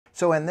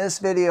So in this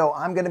video,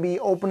 I'm going to be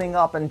opening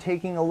up and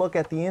taking a look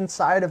at the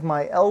inside of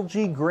my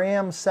LG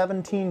Gram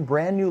 17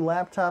 brand new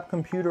laptop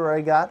computer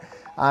I got.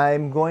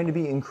 I'm going to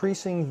be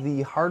increasing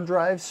the hard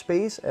drive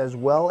space as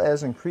well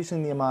as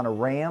increasing the amount of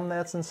RAM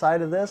that's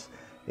inside of this.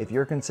 If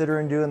you're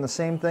considering doing the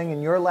same thing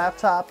in your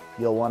laptop,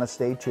 you'll want to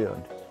stay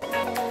tuned.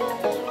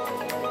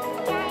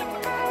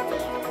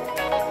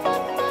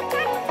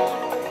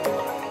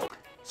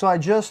 So I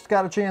just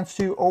got a chance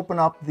to open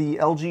up the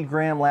LG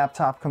Gram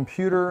laptop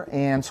computer,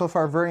 and so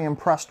far very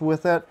impressed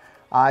with it.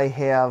 I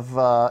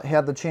have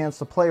had the chance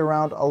to play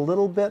around a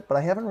little bit, but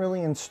I haven't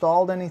really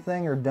installed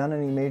anything or done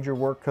any major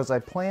work because I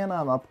plan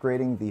on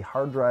upgrading the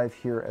hard drive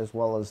here as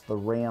well as the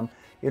RAM.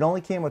 It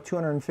only came with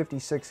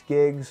 256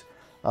 gigs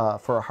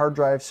for a hard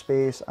drive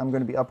space. I'm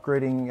going to be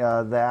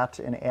upgrading that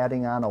and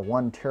adding on a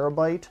 1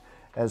 terabyte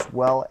as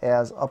well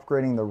as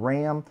upgrading the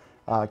RAM.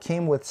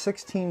 Came with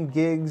 16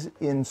 gigs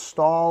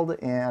installed,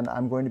 and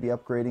I'm going to be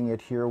upgrading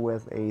it here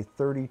with a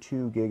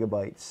 32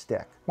 gigabyte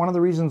stick. One of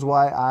the reasons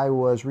why I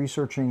was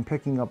researching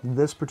picking up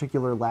this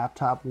particular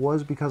laptop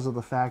was because of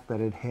the fact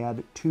that it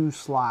had 2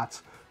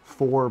 slots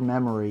for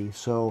memory.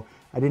 So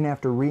I didn't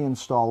have to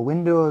reinstall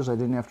Windows, I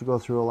didn't have to go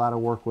through a lot of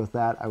work with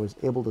that. I was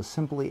able to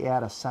simply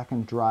add a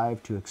second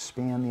drive to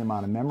expand the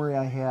amount of memory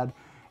I had,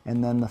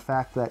 and then the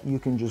fact that you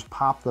can just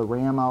pop the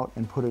RAM out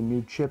and put a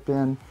new chip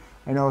in.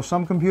 I know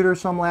some computers,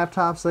 some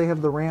laptops, they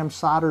have the RAM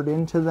soldered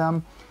into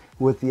them.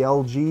 With the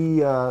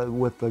LG,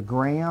 with the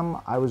Gram,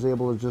 I was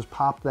able to just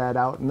pop that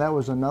out, and that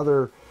was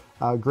another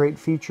great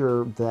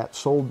feature that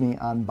sold me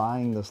on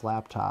buying this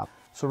laptop.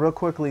 So real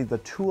quickly, the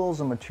tools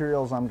and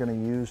materials I'm going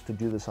to use to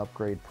do this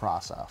upgrade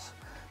process.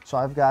 So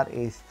I've got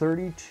a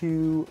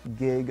 32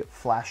 gig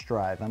flash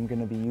drive. I'm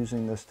going to be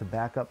using this to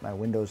back up my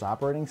Windows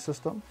operating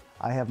system.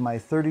 I have my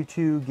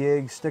 32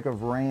 gig stick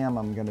of RAM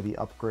I'm going to be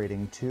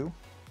upgrading to.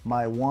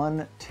 My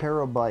 1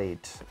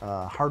 terabyte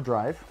hard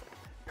drive,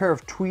 pair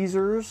of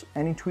tweezers.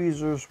 Any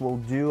tweezers will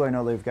do. I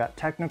know they've got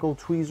technical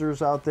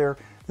tweezers out there.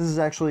 This is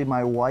actually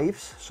my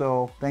wife's,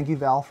 so thank you,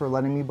 Val, for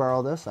letting me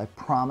borrow this. I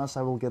promise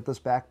I will get this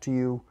back to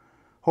you,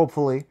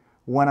 hopefully,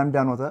 when I'm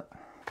done with it.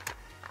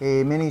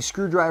 A mini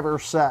screwdriver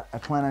set. I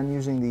plan on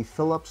using the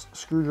Phillips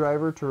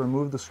screwdriver to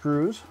remove the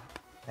screws.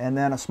 And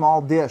then a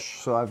small dish,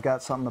 so I've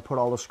got something to put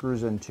all the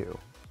screws into.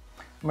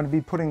 I'm going to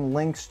be putting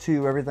links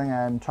to everything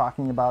I'm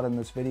talking about in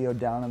this video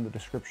down in the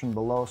description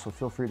below, so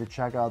feel free to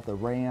check out the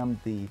RAM,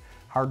 the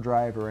hard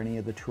drive, or any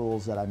of the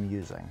tools that I'm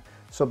using.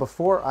 So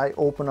before I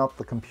open up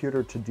the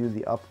computer to do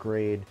the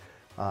upgrade,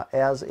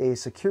 as a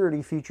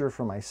security feature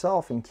for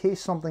myself, in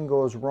case something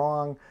goes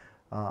wrong,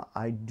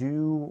 I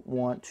do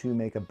want to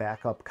make a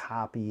backup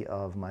copy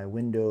of my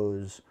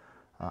Windows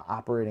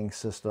operating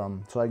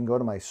system. So I can go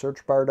to my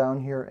search bar down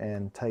here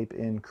and type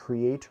in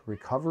Create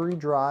Recovery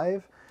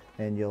Drive,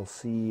 and you'll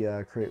see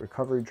Create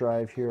Recovery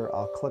Drive here.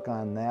 I'll click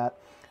on that.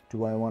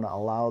 Do I want to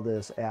allow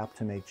this app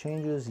to make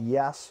changes?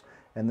 Yes.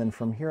 And then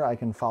from here I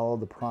can follow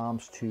the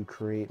prompts to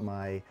create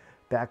my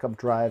backup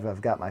drive.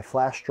 I've got my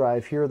flash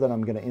drive here that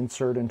I'm going to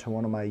insert into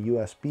one of my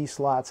USB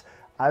slots.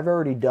 I've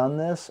already done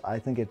this. I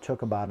think it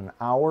took about an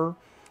hour.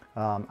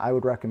 I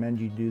would recommend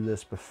you do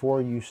this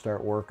before you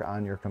start work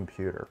on your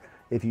computer.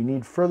 If you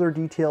need further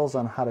details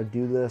on how to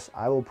do this,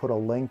 I will put a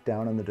link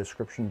down in the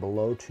description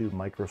below to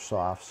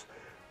Microsoft's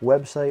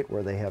website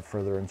where they have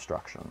further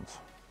instructions.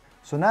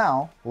 So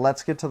now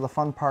let's get to the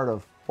fun part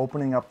of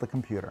opening up the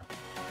computer.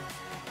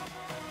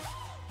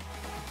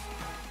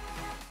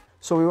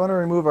 So we want to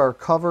remove our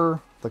cover.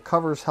 The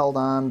cover's held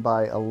on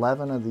by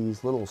 11 of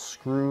these little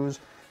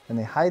screws, and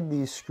they hide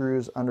these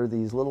screws under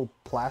these little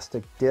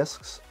plastic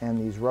discs and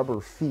these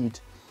rubber feet.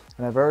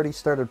 And I've already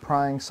started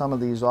prying some of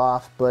these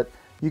off, but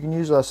you can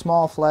use a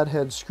small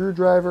flathead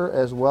screwdriver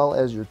as well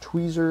as your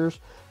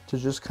tweezers to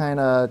just kind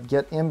of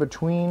get in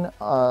between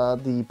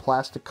the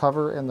plastic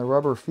cover and the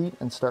rubber feet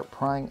and start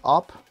prying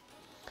up.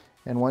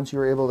 And once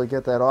you're able to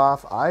get that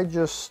off, I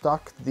just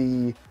stuck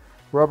the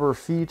rubber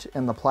feet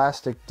and the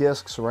plastic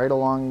discs right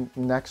along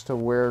next to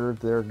where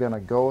they're gonna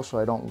go so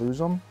I don't lose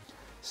them.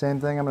 Same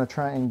thing, I'm gonna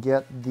try and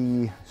get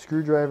the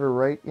screwdriver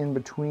right in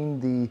between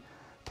the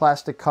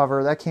plastic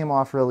cover. That came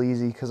off real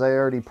easy because I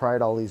already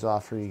pried all these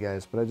off for you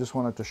guys, but I just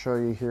wanted to show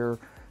you here.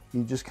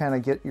 You just kind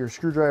of get your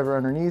screwdriver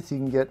underneath, you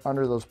can get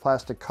under those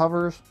plastic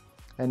covers,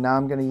 and now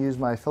I'm going to use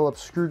my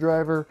Phillips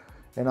screwdriver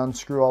and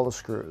unscrew all the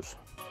screws.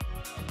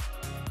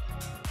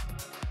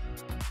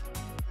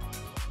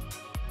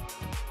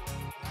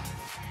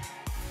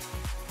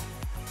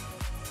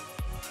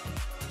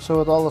 So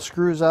with all the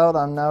screws out,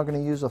 I'm now going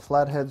to use a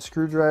flathead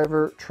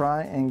screwdriver,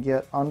 try and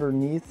get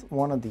underneath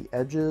one of the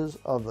edges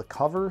of the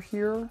cover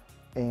here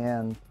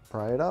and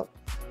pry it up.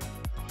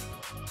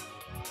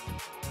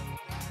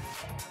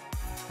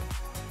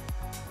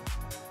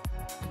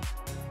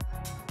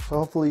 So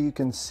hopefully you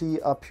can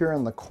see up here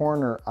in the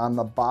corner on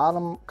the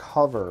bottom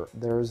cover,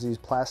 there's these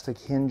plastic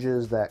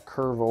hinges that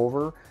curve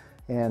over,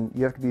 and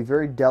you have to be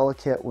very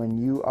delicate when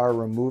you are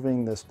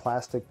removing this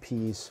plastic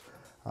piece.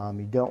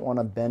 You don't want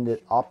to bend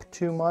it up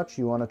too much.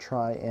 You want to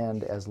try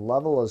and as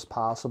level as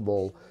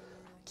possible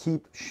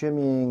keep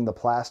shimmying the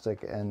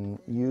plastic and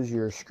use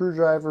your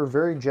screwdriver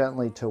very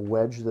gently to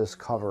wedge this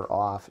cover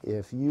off.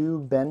 If you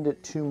bend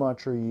it too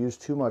much or you use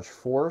too much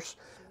force,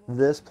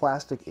 this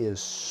plastic is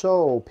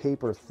so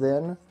paper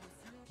thin,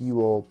 you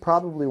will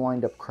probably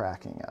wind up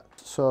cracking it.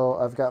 So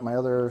I've got my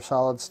other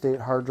solid state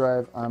hard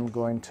drive I'm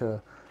going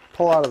to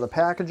pull out of the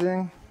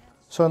packaging.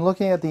 So in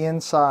looking at the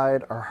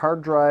inside, our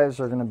hard drives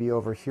are going to be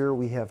over here.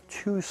 We have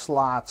 2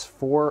 slots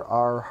for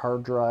our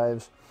hard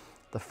drives.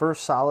 The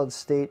first solid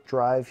state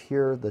drive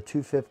here, the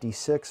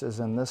 256, is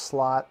in this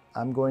slot.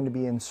 I'm going to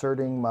be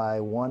inserting my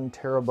 1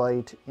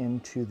 terabyte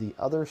into the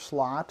other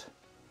slot.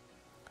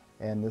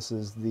 And this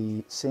is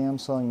the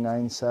Samsung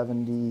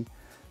 970.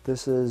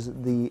 This is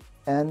the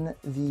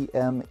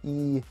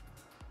NVMe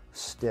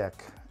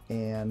stick.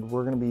 And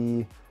we're going to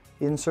be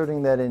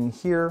inserting that in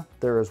here.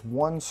 There is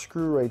 1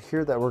 screw right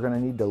here that we're going to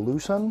need to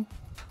loosen.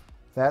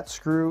 That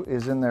screw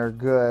is in there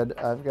good.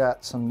 I've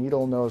got some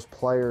needle nose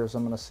pliers.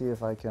 I'm going to see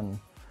if I can,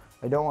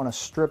 I don't want to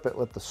strip it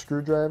with the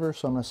screwdriver,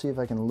 so I'm going to see if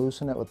I can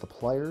loosen it with the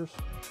pliers.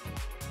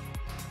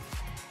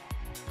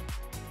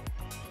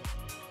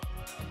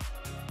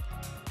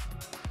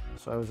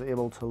 So I was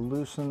able to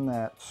loosen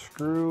that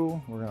screw.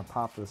 We're going to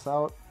pop this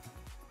out,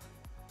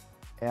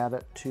 add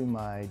it to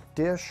my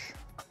dish.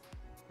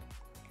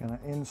 Going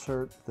to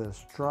insert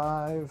this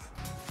drive.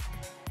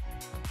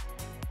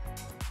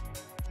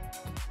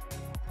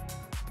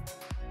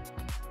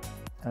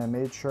 And I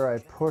made sure I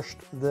pushed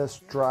this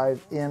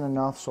drive in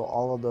enough so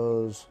all of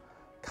those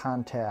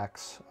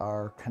contacts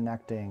are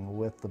connecting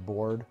with the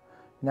board.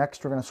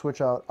 Next, we're going to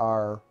switch out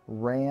our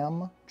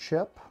RAM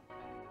chip.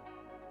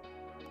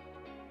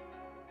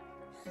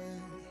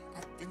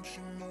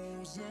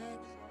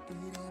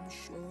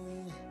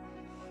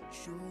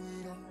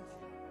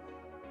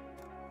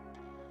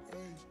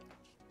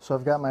 So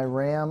I've got my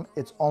RAM.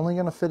 It's only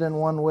going to fit in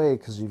one way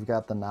because you've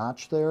got the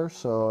notch there.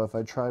 So if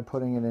I try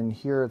putting it in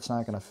here, it's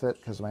not going to fit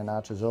because my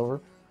notch is over.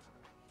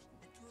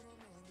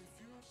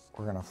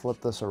 We're going to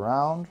flip this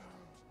around.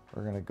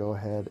 We're going to go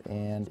ahead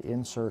and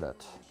insert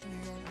it.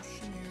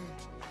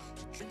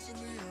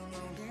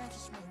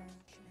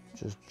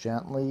 Just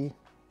gently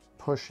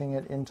pushing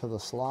it into the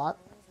slot,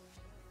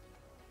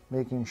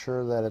 making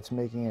sure that it's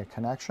making a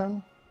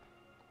connection.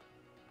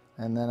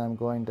 And then I'm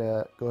going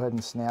to go ahead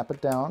and snap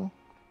it down.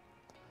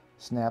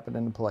 Snap it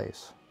into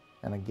place.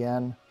 And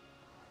again,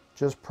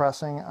 just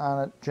pressing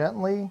on it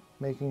gently,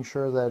 making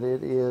sure that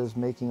it is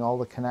making all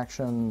the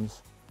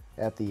connections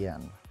at the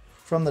end.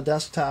 From the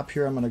desktop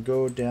here, I'm going to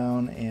go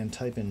down and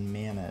type in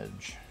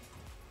manage.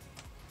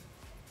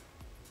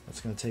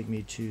 That's going to take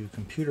me to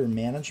computer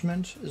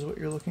management is what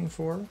you're looking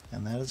for.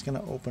 And that is going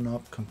to open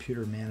up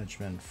computer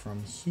management.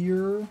 From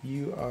here,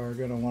 you are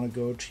going to want to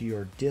go to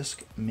your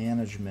disk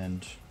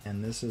management,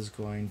 and this is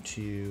going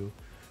to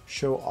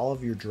show all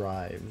of your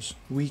drives.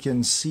 We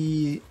can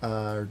see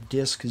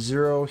disk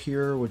 0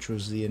 here, which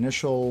was the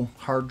initial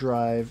hard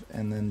drive,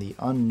 and then the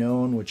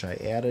unknown, which I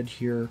added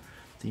here,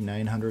 the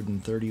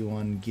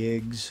 931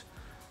 gigs.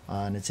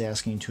 And it's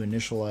asking to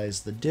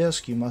initialize the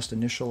disk. You must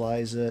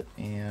initialize it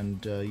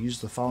and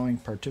use the following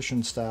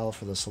partition style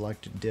for the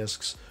selected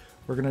disks.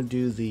 We're going to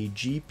do the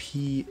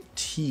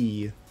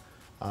GPT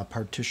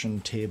partition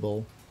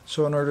table.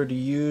 So in order to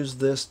use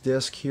this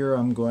disk here,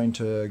 I'm going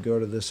to go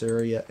to this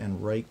area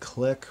and right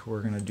click.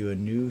 We're going to do a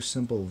new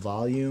simple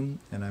volume,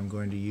 and I'm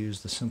going to use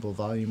the simple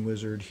volume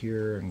wizard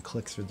here and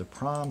click through the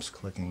prompts,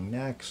 clicking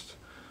next.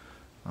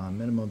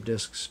 Minimum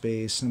disk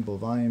space, simple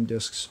volume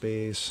disk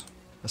space.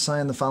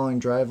 Assign the following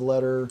drive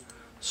letter.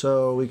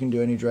 So we can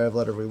do any drive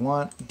letter we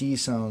want. D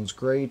sounds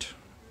great.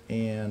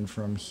 And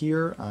from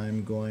here,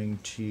 I'm going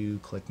to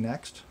click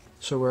next.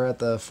 So we're at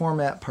the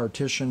format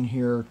partition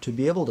here. To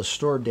be able to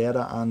store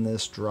data on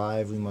this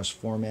drive, we must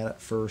format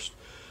it first.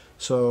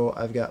 So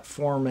I've got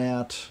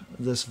format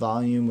this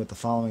volume with the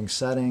following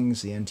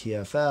settings, the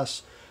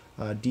NTFS,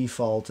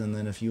 default, and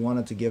then if you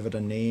wanted to give it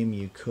a name,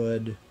 you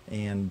could,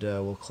 and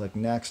we'll click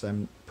next.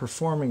 I'm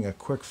performing a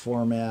quick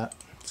format.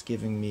 It's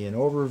giving me an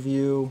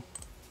overview.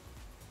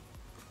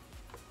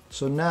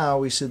 So now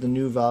we see the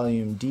new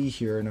volume D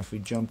here, and if we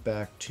jump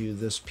back to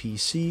this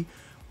PC,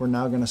 we're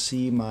now going to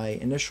see my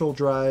initial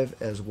drive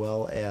as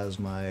well as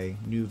my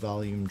new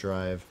volume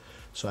drive.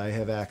 So I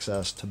have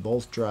access to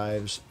both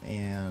drives,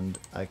 and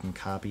I can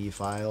copy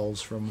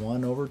files from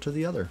one over to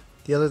the other.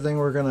 The other thing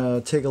we're going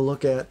to take a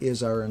look at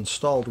is our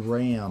installed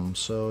RAM.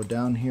 So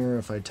down here,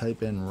 if I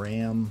type in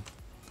RAM,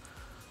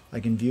 I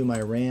can view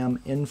my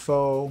RAM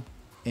info,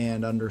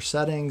 and under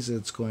settings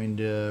it's going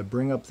to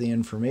bring up the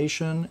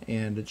information,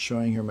 and it's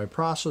showing here my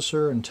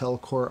processor, Intel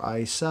Core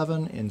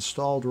i7,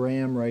 installed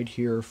RAM right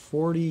here,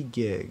 40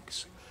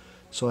 gigs.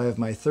 So I have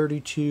my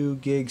 32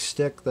 gig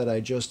stick that I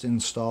just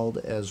installed,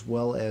 as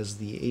well as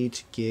the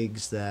 8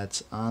 gigs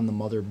that's on the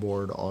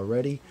motherboard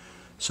already.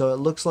 So it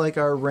looks like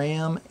our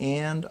RAM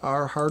and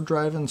our hard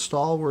drive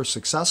install were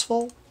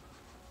successful,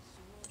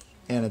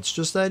 and it's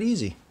just that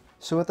easy.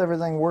 So with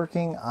everything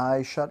working,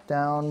 I shut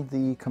down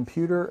the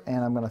computer,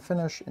 and I'm going to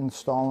finish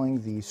installing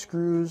the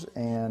screws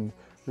and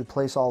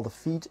replace all the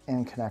feet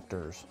and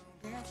connectors.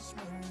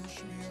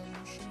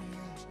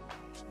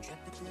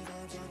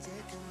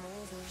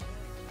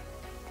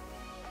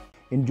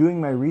 in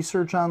doing my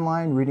research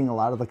online, reading a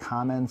lot of the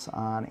comments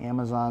on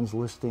Amazon's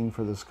listing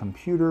for this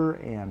computer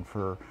and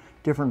for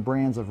different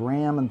brands of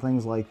RAM and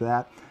things like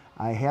that,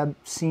 I had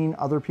seen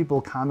other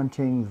people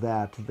commenting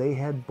that they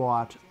had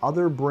bought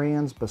other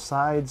brands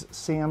besides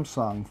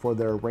Samsung for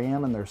their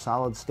RAM and their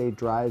solid state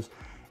drives,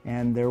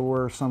 and there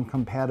were some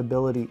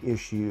compatibility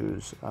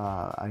issues.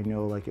 I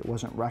know like it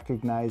wasn't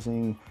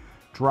recognizing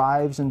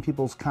drives in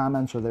people's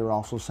comments, or they were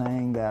also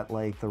saying that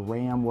like the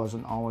RAM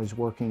wasn't always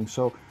working.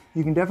 So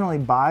you can definitely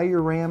buy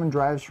your RAM and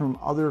drives from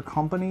other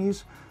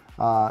companies.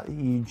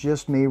 You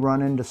just may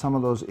run into some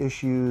of those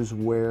issues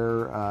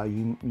where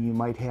you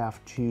might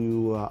have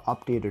to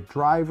update a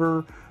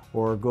driver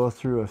or go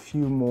through a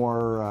few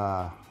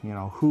more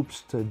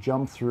hoops to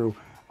jump through.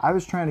 I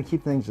was trying to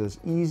keep things as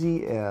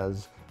easy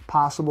as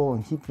possible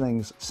and keep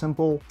things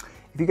simple.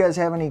 If you guys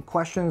have any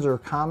questions or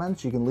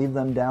comments, you can leave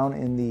them down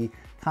in the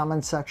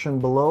comment section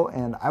below,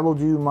 and I will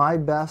do my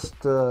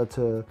best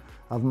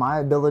of my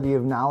ability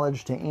of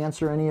knowledge to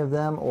answer any of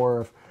them.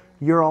 Or if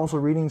you're also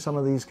reading some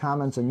of these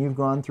comments and you've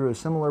gone through a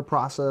similar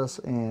process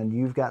and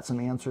you've got some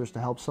answers to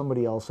help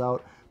somebody else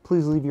out,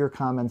 please leave your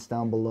comments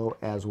down below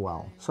as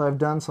well. So I've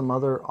done some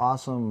other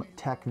awesome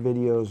tech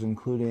videos,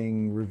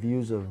 including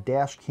reviews of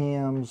dash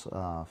cams,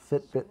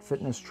 Fitbit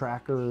fitness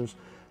trackers,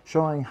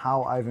 showing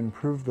how I've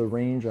improved the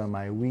range on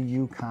my Wii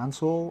U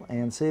console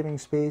and saving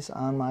space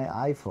on my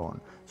iPhone.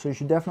 So you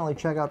should definitely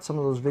check out some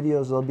of those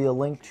videos. There'll be a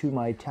link to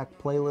my tech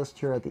playlist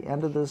here at the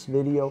end of this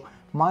video.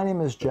 My name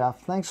is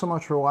Jeff. Thanks so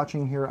much for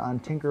watching here on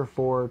Tinker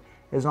Forward.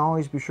 As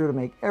always, be sure to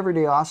make every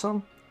day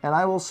awesome, and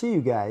I will see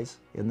you guys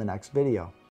in the next video.